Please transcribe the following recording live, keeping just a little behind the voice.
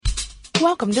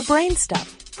Welcome to Brain Stuff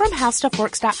from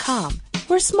HowStuffWorks.com,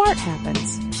 where smart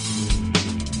happens.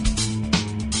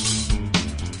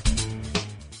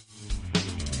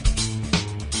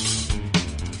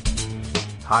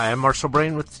 Hi, I'm Marshall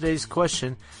Brain with today's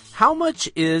question. How much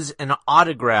is an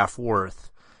autograph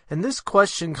worth? And this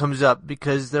question comes up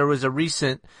because there was a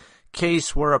recent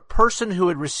case where a person who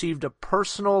had received a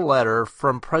personal letter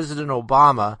from President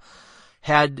Obama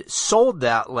had sold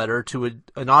that letter to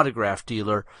an autograph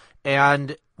dealer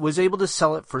and was able to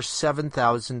sell it for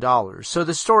 $7,000. So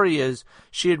the story is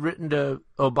she had written to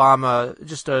Obama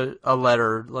just a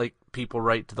letter like people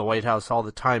write to the White House all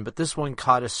the time, but this one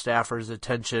caught a staffer's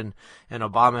attention, and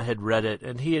Obama had read it,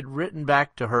 and he had written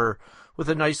back to her with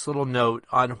a nice little note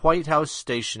on White House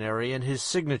stationery and his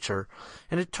signature.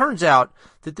 And it turns out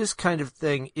that this kind of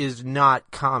thing is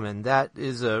not common. That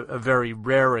is a very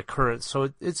rare occurrence.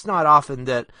 So it's not often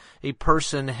that a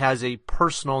person has a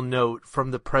personal note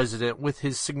from the president with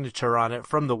his signature on it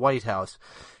from the White House.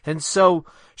 And so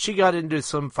she got into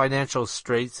some financial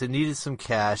straits and needed some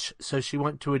cash, so she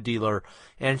went to a dealer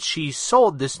and she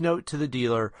sold this note to the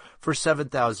dealer for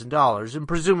 $7,000. And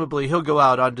presumably he'll go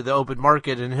out onto the open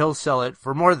market and he'll sell it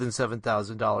for more than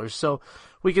 $7,000. So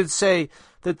we could say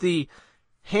that the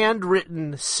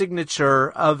handwritten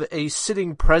signature of a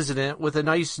sitting president with a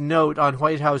nice note on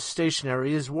White House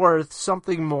stationery is worth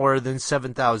something more than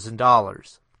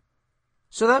 $7,000.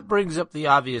 So that brings up the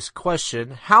obvious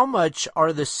question, how much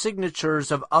are the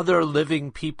signatures of other living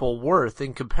people worth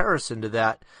in comparison to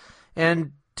that?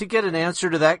 And to get an answer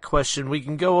to that question, we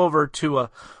can go over to a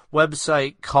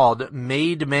website called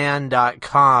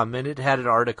mademan.com, and it had an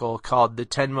article called The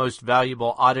 10 Most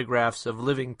Valuable Autographs of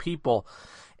Living People.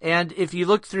 And if you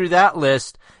look through that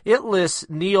list, it lists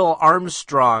Neil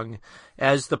Armstrong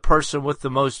as the person with the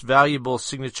most valuable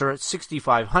signature at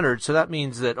 6,500. So that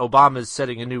means that Obama is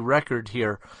setting a new record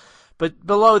here. But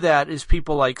below that is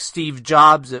people like Steve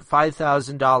Jobs at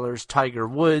 $5,000, Tiger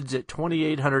Woods at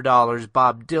 $2,800,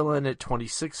 Bob Dylan at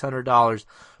 $2,600,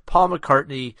 Paul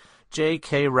McCartney,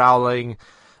 J.K. Rowling,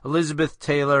 Elizabeth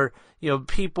Taylor,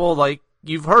 people like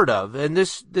you've heard of. And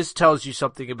this tells you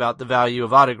something about the value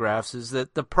of autographs, is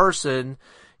that the person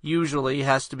usually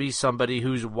has to be somebody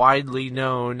who's widely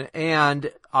known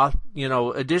and,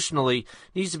 additionally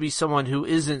needs to be someone who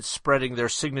isn't spreading their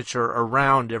signature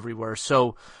around everywhere.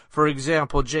 So, for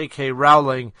example, J.K.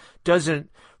 Rowling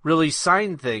doesn't really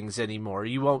sign things anymore.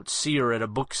 You won't see her at a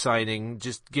book signing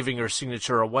just giving her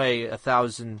signature away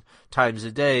 1,000 times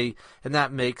a day, and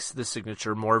that makes the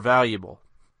signature more valuable.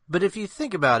 But if you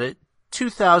think about it,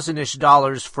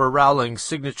 $2,000-ish for Rowling's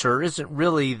signature isn't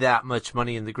really that much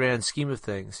money in the grand scheme of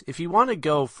things. If you want to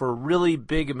go for really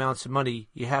big amounts of money,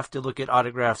 you have to look at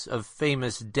autographs of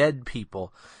famous dead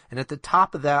people. And at the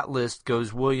top of that list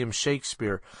goes William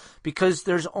Shakespeare, because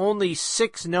there's only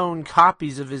 6 known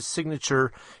copies of his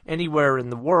signature anywhere in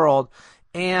the world,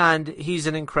 and he's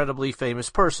an incredibly famous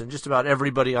person. Just about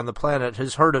everybody on the planet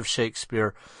has heard of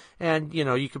Shakespeare. And,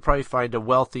 you could probably find a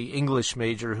wealthy English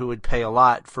major who would pay a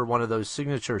lot for one of those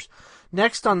signatures.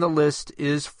 Next on the list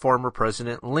is former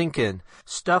President Lincoln.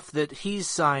 Stuff that he's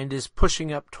signed is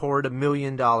pushing up toward $1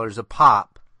 million a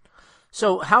pop.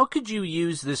 So how could you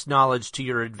use this knowledge to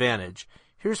your advantage?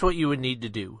 Here's what you would need to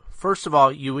do. First of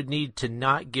all, you would need to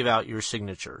not give out your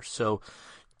signature. So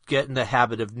get in the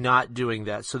habit of not doing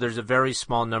that. So there's a very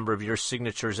small number of your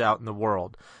signatures out in the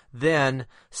world. Then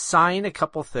sign a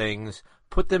couple things,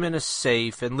 put them in a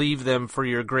safe, and leave them for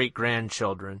your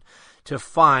great-grandchildren to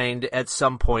find at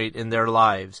some point in their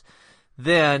lives.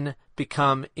 Then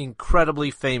become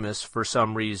incredibly famous for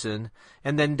some reason,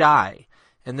 and then die.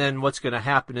 And then what's going to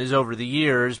happen is over the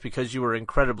years, because you were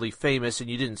incredibly famous and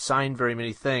you didn't sign very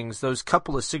many things, those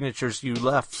couple of signatures you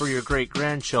left for your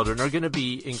great-grandchildren are going to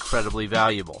be incredibly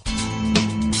valuable.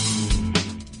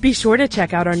 Be sure to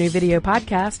check out our new video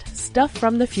podcast, Stuff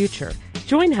from the Future.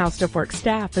 Join How Stuff Works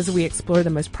staff as we explore the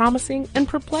most promising and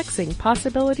perplexing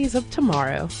possibilities of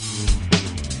tomorrow.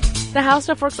 The How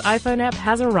Stuff Works iPhone app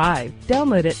has arrived.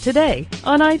 Download it today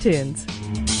on iTunes.